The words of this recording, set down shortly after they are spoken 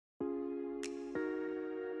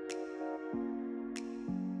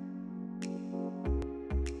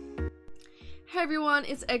Hey everyone,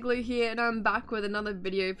 it's Egloo here and I'm back with another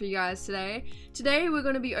video for you guys today. Today we're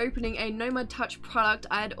going to be opening a Nomad Touch product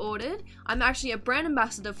I had ordered. I'm actually a brand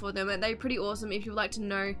ambassador for them and they're pretty awesome. If you'd like to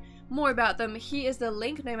know more about them, here is the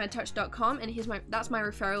link, nomadtouch.com, and that's my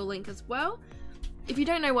referral link as well. If you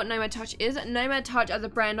don't know what Nomad Touch is, Nomad Touch as a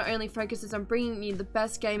brand not only focuses on bringing you the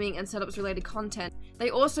best gaming and setups related content,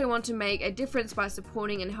 they also want to make a difference by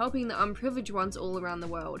supporting and helping the unprivileged ones all around the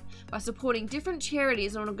world. By supporting different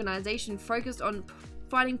charities and organizations focused on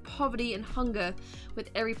fighting poverty and hunger,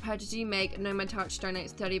 with every purchase you make, Nomad Touch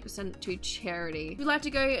donates 30% to charity. If you'd like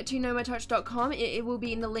to go to nomadtouch.com, it will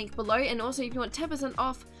be in the link below, and also if you want 10%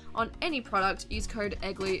 off on any product, use code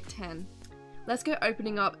EGLOO10. Let's go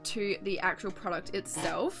opening up to the actual product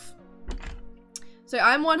itself. So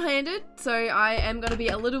I'm one-handed, so I am going to be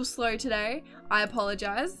a little slow today. I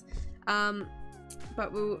apologize.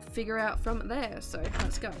 But we'll figure out from there, so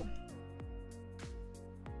let's go.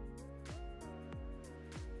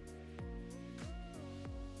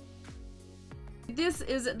 This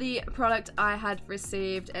is the product I had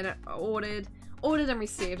received and ordered and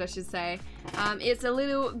received, I should say. It's a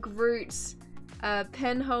little Groot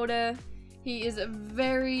pen holder. He is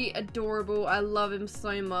very adorable. I love him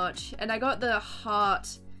so much. And I got the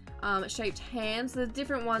heart shaped hands. There's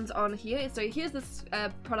different ones on here. So here's this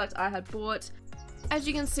product I had bought. As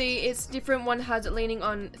you can see, it's different. One has it leaning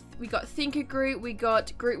on, we got Thinker Groot, we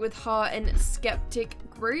got Groot with heart, and Skeptic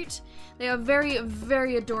Groot. They are very,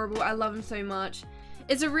 very adorable. I love them so much.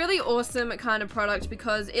 It's a really awesome kind of product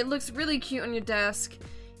because it looks really cute on your desk.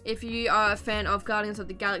 If you are a fan of Guardians of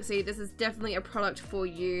the Galaxy, this is definitely a product for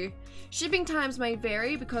you. Shipping times may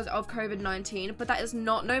vary because of COVID-19, but that is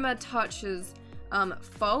not Nomad Touch's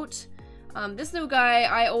fault. This little guy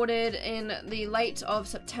I ordered in the late of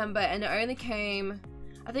September and it only came,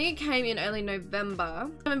 I think it came in early November.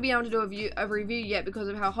 I haven't been able to do a review yet because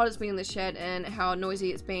of how hot it's been in the shed and how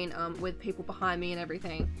noisy it's been with people behind me and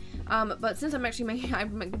everything. But since I'm actually making a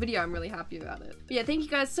video, I'm really happy about it. But yeah, thank you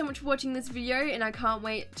guys so much for watching this video and I can't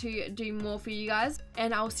wait to do more for you guys.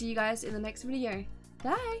 And I'll see you guys in the next video.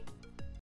 Bye!